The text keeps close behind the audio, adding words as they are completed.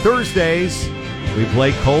Thursdays, we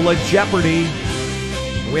play Cola Jeopardy.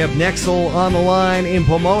 We have Nexel on the line in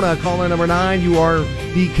Pomona. Caller number 9. You are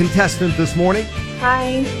the contestant this morning.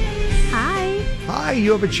 Hi. Hi,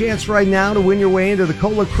 you have a chance right now to win your way into the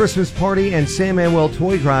Cola Christmas Party and San Manuel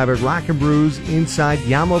Toy Drive at Rock and Brews inside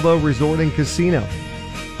Yamava Resort and Casino.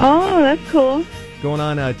 Oh, that's cool. Going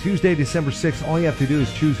on Tuesday, December 6th. All you have to do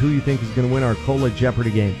is choose who you think is going to win our Cola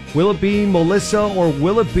Jeopardy game. Will it be Melissa or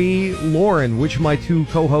will it be Lauren? Which of my two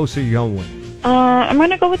co-hosts are you going with? I'm going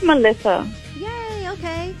to go with Melissa. Yay,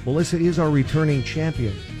 okay. Melissa is our returning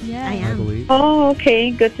champion. Yeah, I am. believe. Oh,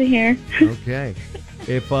 okay. Good to hear. Okay.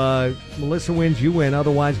 If Melissa wins, you win.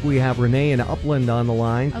 Otherwise, we have Renee and Upland on the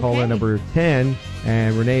line. Caller number 10.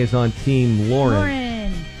 And Renee is on Team Lauren.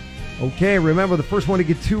 Okay, remember, the first one to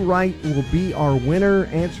get 2 right will be our winner.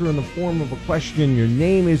 Answer in the form of a question. Your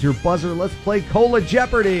name is your buzzer. Let's play Cola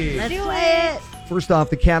Jeopardy. Let's play it. First off,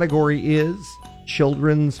 the category is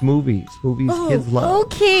children's movies. Movies kids love.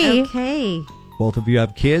 Okay. Both of you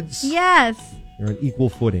have kids. Yes. You're on equal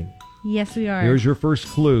footing. Yes, we are. Here's your first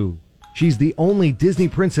clue. She's the only Disney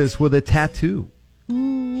princess with a tattoo.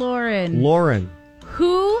 Lauren.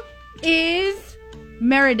 Who is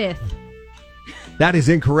Meredith? That is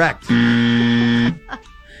incorrect.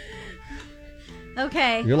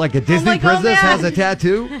 Okay. You're like a Disney like, oh, princess man. has a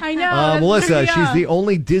tattoo? I know. that's Melissa, tripping me she's up. the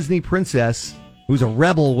only Disney princess who's a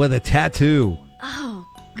rebel with a tattoo. Oh,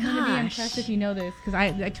 I'm going to be impressed if you know this, because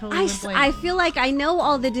I totally was like... I feel like I know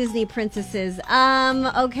all the Disney princesses.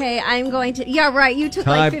 Okay, I'm going to... Yeah, right, you took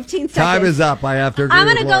like 15 seconds. Time is up. I have to agree I'm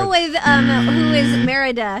going to with go Lauren. with who is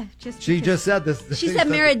Merida. She just said this. She said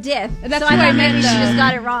Meredith. That's so who I I thought meant, maybe she though. just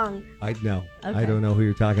got it wrong. I know. Okay. I don't know who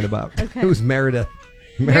you're talking about. Okay. Who's Meredith?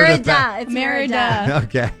 Merida. It's Merida.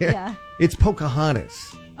 Okay. Yeah. It's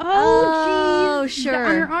Pocahontas. Oh, geez. sure.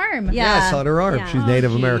 On her arm. Yeah. Yes, on her arm. Yeah. She's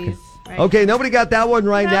Native geez. American. Right. Okay, nobody got that one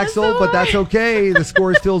right, That's Nexel, all but that's right. okay. The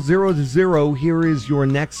score is still 0-0. Here is your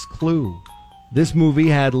next clue. This movie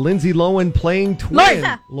had Lindsay Lohan playing twin.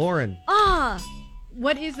 Melissa. Lauren. Ah,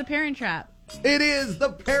 What is the Parent Trap? It is The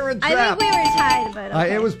Parent I Trap. think we were tied, but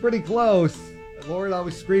okay. It was pretty close. Lauren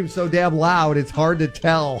always screams so damn loud, it's hard to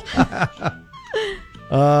tell.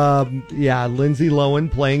 Lindsay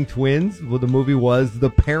Lohan playing twins. Well, the movie was The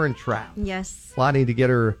Parent Trap. Yes. Plotting to get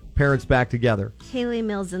her parents back together. Haley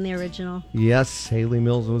Mills in the original. Yes, Haley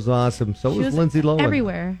Mills was awesome. So She was Lindsay Lohan.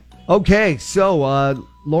 everywhere. Okay, so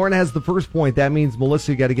Lauren has the first point. That means,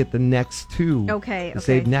 Melissa, you got to get the next 2. Okay, to okay.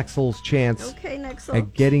 save Nexel's chance Okay, next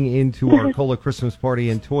at getting into our Cola Christmas Party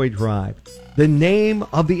and Toy Drive. The name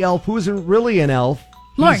of the elf who isn't really an elf.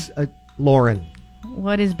 Lauren. He's, Lauren.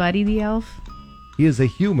 What is Buddy the Elf? He is a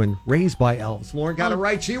human raised by elves. Lauren got it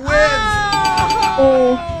right. She wins.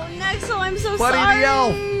 Oh, Nexel, I'm so Buddy sorry. the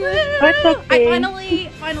elf. That's okay. I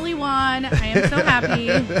finally won. I am so happy.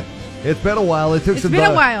 It's been a while. It took It's some, been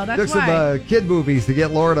a while, that's took some why. kid movies to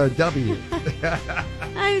get Lauren a W.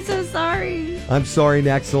 I'm so sorry. I'm sorry,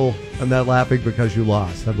 Nexel. I'm not laughing because you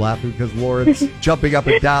lost. I'm laughing because Lauren's jumping up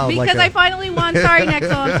and down. Because I finally won. Sorry,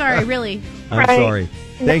 Nexel. I'm sorry, really. I'm Right. sorry.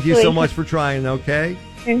 Thank you so Congratulations. much for trying, okay?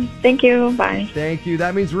 Thank you. Bye. Thank you.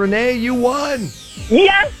 That means, Renee, you won.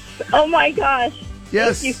 Yes. Oh, my gosh.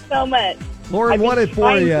 Yes. Thank you so much. Lauren I've been won it for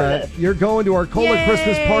trying you. for this. You're going to our Cola Yay.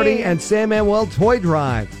 Christmas Party and San Manuel Toy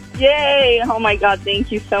Drive. Yay. Oh, my God.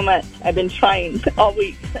 Thank you so much. I've been trying all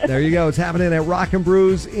week. There you go. It's happening at Rock and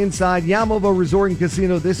Brews inside Yamava Resort and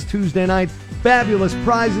Casino this Tuesday night. Fabulous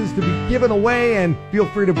prizes to be given away, and feel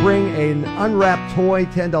free to bring an unwrapped toy,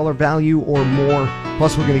 $10 value or more.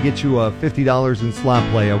 Plus, we're going to get you $50 in slot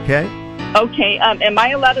play, okay? Okay. Am I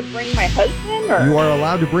allowed to bring my husband? Or? You are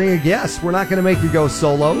allowed to bring a guest. We're not going to make you go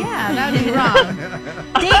solo. Yeah, that would be wrong.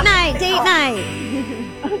 Date night.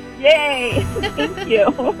 Yay. Thank you.